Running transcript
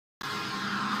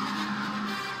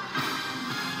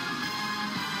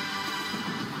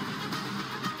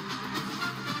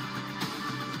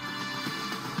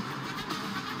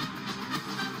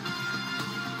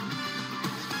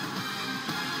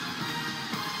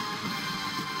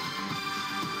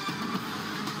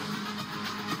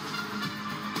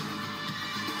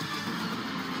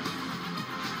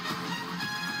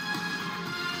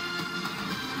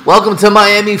Welcome to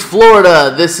Miami,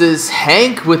 Florida. This is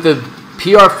Hank with the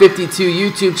PR52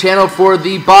 YouTube channel for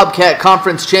the Bobcat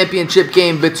Conference Championship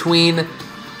game between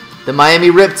the Miami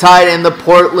Riptide and the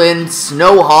Portland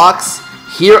Snowhawks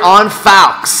here on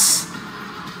Fox.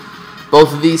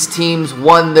 Both of these teams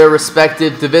won their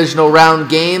respective divisional round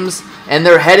games, and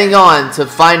they're heading on to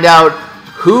find out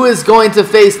who is going to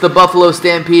face the Buffalo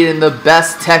Stampede in the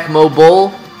best Tecmo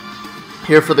Bowl.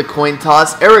 Here for the coin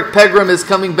toss, Eric Pegram is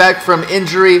coming back from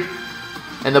injury,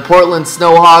 and the Portland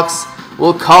Snowhawks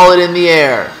will call it in the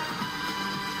air.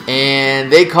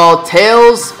 And they call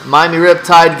tails. Miami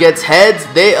Riptide gets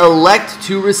heads. They elect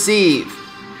to receive.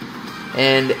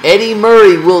 And Eddie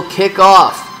Murray will kick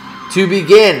off to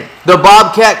begin the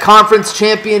Bobcat Conference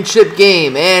Championship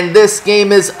game. And this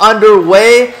game is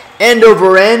underway, end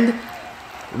over end.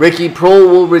 Ricky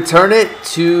Prohl will return it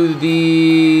to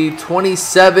the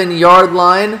 27-yard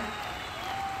line.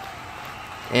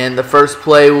 And the first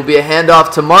play will be a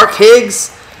handoff to Mark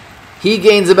Higgs. He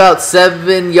gains about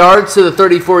 7 yards to the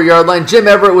 34-yard line. Jim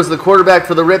Everett was the quarterback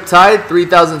for the Riptide.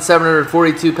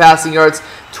 3,742 passing yards,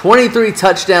 23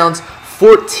 touchdowns,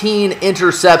 14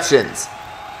 interceptions.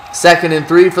 2nd and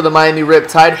 3 for the Miami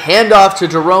Riptide. Handoff to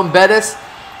Jerome Bettis.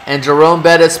 And Jerome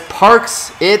Bettis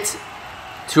parks it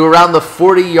to around the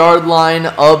 40-yard line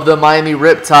of the Miami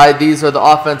Riptide. These are the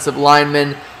offensive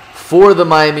linemen for the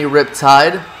Miami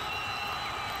Riptide,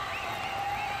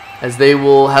 as they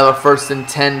will have a 1st and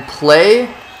 10 play.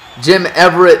 Jim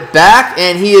Everett back,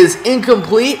 and he is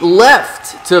incomplete,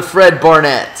 left to Fred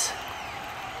Barnett.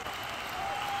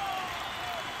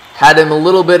 Had him a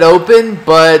little bit open,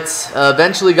 but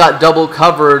eventually got double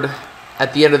covered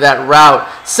at the end of that route.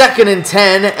 2nd and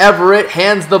 10, Everett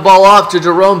hands the ball off to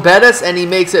Jerome Bettis, and he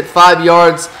makes it 5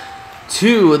 yards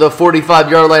to the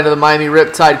 45-yard line of the Miami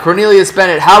Riptide. Cornelius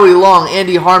Bennett, Howie Long,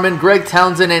 Andy Harmon, Greg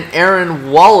Townsend, and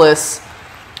Aaron Wallace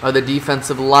are the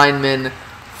defensive linemen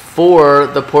for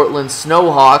the Portland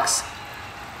Snowhawks.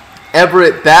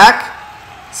 Everett back,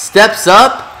 steps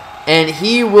up, and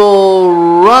he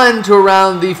will run to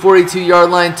around the 42-yard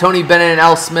line. Tony Bennett and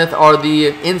Al Smith are the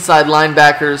inside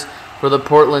linebackers for the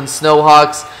Portland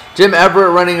Snowhawks. Jim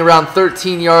Everett running around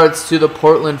 13 yards to the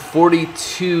Portland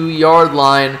 42-yard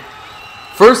line.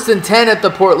 1st and 10 at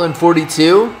the Portland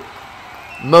 42.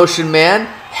 Motion man.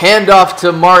 Handoff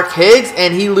to Mark Higgs,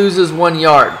 and he loses 1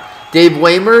 yard. Dave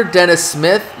Waymer, Dennis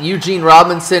Smith, Eugene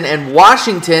Robinson, and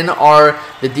Washington are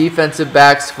the defensive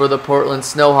backs for the Portland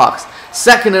Snowhawks.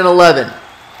 2nd and 11.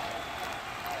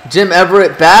 Jim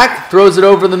Everett back, throws it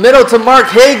over the middle to Mark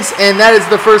Higgs, and that is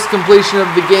the first completion of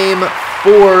the game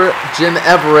for Jim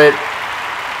Everett.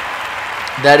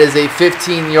 That is a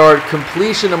 15-yard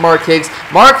completion to Mark Higgs.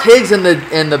 Mark Higgs and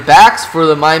the backs for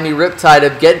the Miami Riptide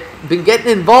have been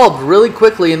getting involved really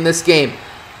quickly in this game.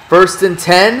 1st and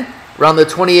 10, around the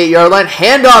 28-yard line.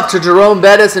 Handoff to Jerome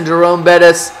Bettis, and Jerome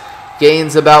Bettis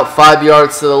gains about 5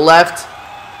 yards to the left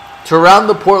to around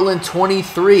the Portland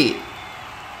 23.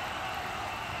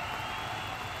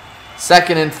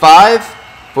 2nd and 5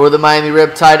 for the Miami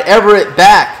Riptide. Everett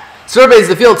back, surveys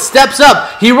the field, steps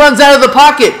up. He runs out of the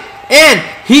pocket, and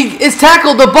he is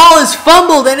tackled. The ball is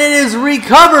fumbled, and it is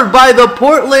recovered by the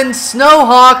Portland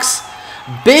Snowhawks.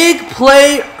 Big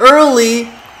play early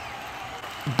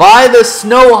by the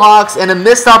Snowhawks, and a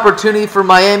missed opportunity for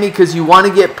Miami because you want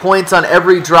to get points on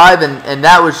every drive, and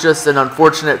that was just an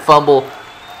unfortunate fumble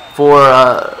for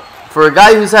a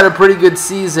guy who's had a pretty good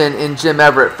season in Jim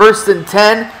Everett. 1st and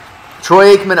 10,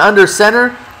 Troy Aikman under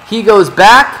center. He goes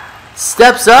back,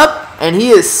 steps up, and he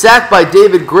is sacked by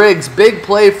David Griggs. Big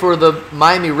play for the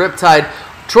Miami Riptide.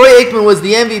 Troy Aikman was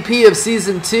the MVP of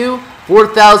Season 2,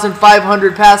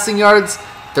 4,500 passing yards,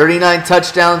 39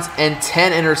 touchdowns, and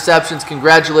 10 interceptions.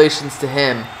 Congratulations to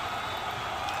him.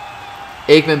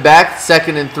 Aikman back,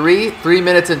 2nd and 3. 3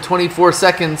 minutes and 24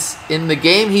 seconds in the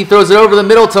game. He throws it over the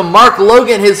middle to Mark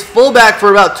Logan, his fullback,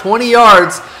 for about 20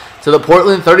 yards to the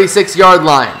Portland 36-yard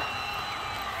line.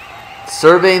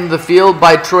 Surveying the field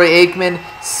by Troy Aikman,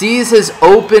 sees his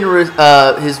open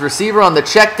his receiver on the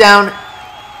check down,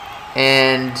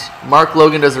 and Mark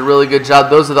Logan does a really good job.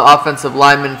 Those are the offensive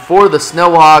linemen for the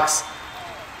Snowhawks.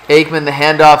 Aikman, the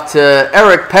handoff to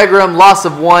Eric Pegram, loss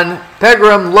of 1.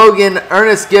 Pegram, Logan,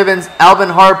 Ernest Givens, Alvin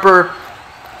Harper,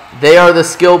 they are the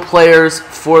skill players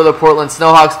for the Portland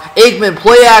Snowhawks. Aikman,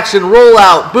 play action,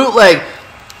 rollout, bootleg,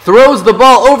 throws the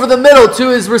ball over the middle to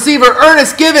his receiver,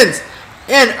 Ernest Givens.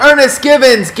 And Ernest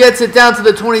Givens gets it down to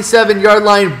the 27-yard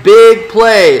line. Big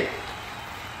play.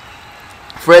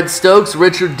 Fred Stokes,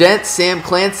 Richard Dent, Sam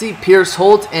Clancy, Pierce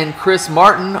Holt, and Chris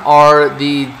Martin are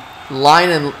the line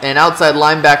and outside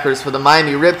linebackers for the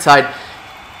Miami Riptide.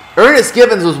 Ernest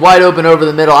Givens was wide open over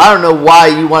the middle. I don't know why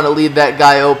you want to leave that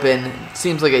guy open. It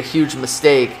seems like a huge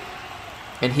mistake.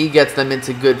 And he gets them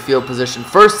into good field position.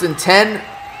 1st and 10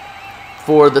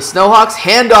 for the Snowhawks.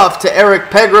 Handoff to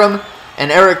Eric Pegram.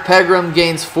 And Eric Pegram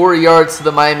gains 4 yards to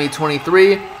the Miami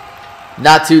 23.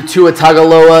 Natu Tua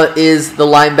Tagovailoa is the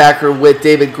linebacker with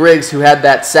David Griggs, who had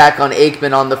that sack on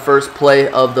Aikman on the first play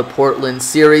of the Portland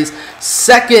series.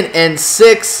 2nd and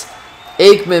 6.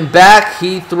 Aikman back.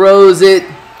 He throws it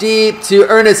deep to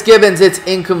Ernest Givens. It's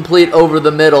incomplete over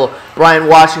the middle. Brian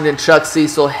Washington, Chuck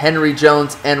Cecil, Henry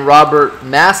Jones, and Robert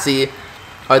Massey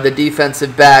are the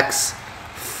defensive backs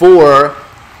for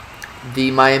the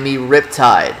Miami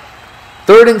Riptide.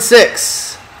 3rd and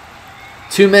 6.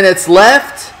 2 minutes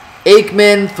left.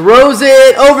 Aikman throws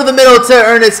it over the middle to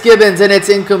Ernest Givens, and it's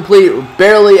incomplete,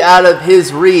 barely out of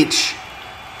his reach.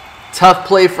 Tough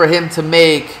play for him to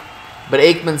make, but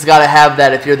Aikman's got to have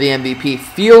that if you're the MVP.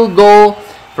 Field goal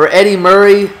for Eddie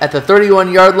Murray at the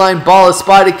 31-yard line. Ball is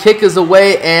spotted, kick is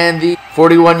away, and the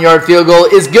 41-yard field goal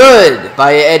is good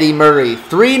by Eddie Murray.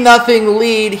 3-0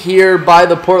 lead here by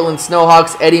the Portland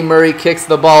Snowhawks. Eddie Murray kicks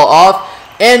the ball off,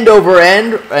 end over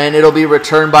end, and it'll be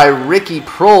returned by Ricky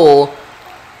Prohl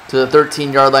to the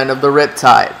 13-yard line of the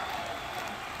Riptide.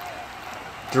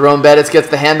 Jerome Bettis gets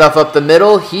the handoff up the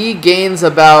middle. He gains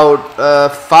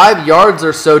about 5 yards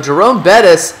or so. Jerome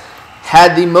Bettis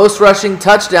had the most rushing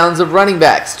touchdowns of running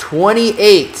backs,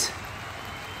 28.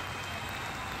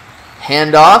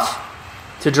 Handoff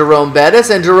to Jerome Bettis,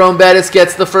 and Jerome Bettis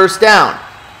gets the first down.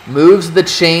 Moves the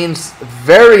chains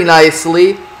very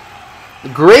nicely.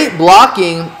 Great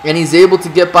blocking, and he's able to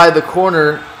get by the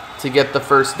corner to get the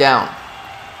first down.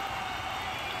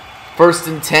 1st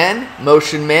and 10,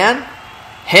 motion man.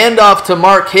 Handoff to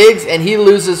Mark Higgs, and he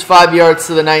loses 5 yards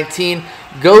to the 19.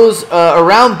 Goes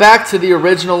around back to the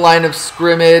original line of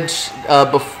scrimmage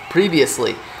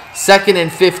previously. 2nd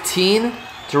and 15.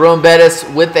 Jerome Bettis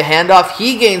with the handoff.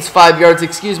 He gains 5 yards,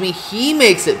 He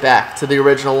makes it back to the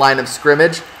original line of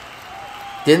scrimmage.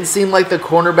 Didn't seem like the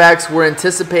cornerbacks were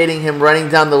anticipating him running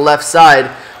down the left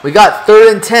side. We got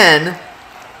 3rd and 10.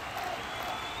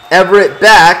 Everett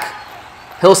back.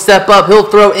 He'll step up. He'll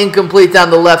throw incomplete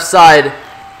down the left side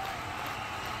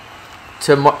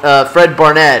to Fred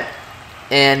Barnett.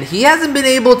 And he hasn't been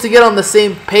able to get on the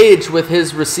same page with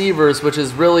his receivers, which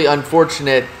is really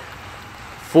unfortunate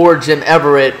for Jim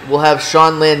Everett. We'll have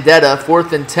Sean Landetta,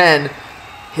 4th and 10.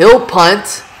 He'll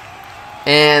punt,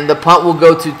 and the punt will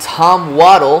go to Tom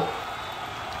Waddle,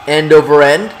 end over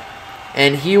end.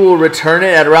 And he will return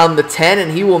it at around the 10,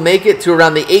 and he will make it to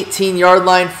around the 18-yard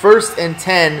line. 1st and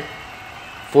 10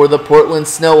 for the Portland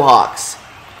Snowhawks.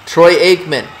 Troy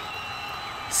Aikman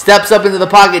steps up into the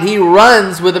pocket. He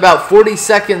runs with about 40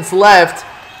 seconds left.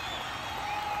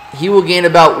 He will gain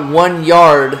about 1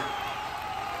 yard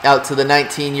out to the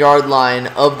 19-yard line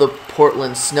of the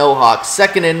Portland Snowhawks.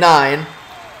 2nd and 9.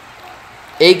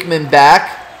 Aikman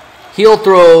back. He'll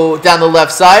throw down the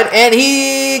left side, and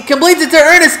he completes it to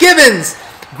Ernest Givens.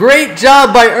 Great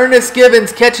job by Ernest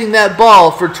Givens catching that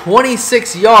ball for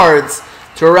 26 yards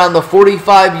to around the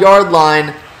 45-yard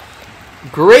line.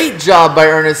 Great job by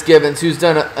Ernest Givens, who's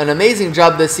done an amazing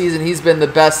job this season. He's been the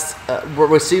best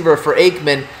receiver for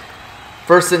Aikman.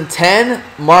 1st and 10,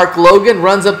 Mark Logan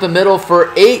runs up the middle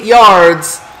for 8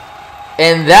 yards.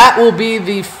 And that will be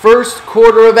the first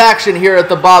quarter of action here at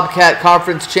the Bobcat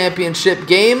Conference Championship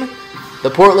game. The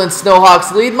Portland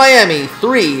Snowhawks lead Miami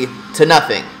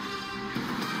 3-0.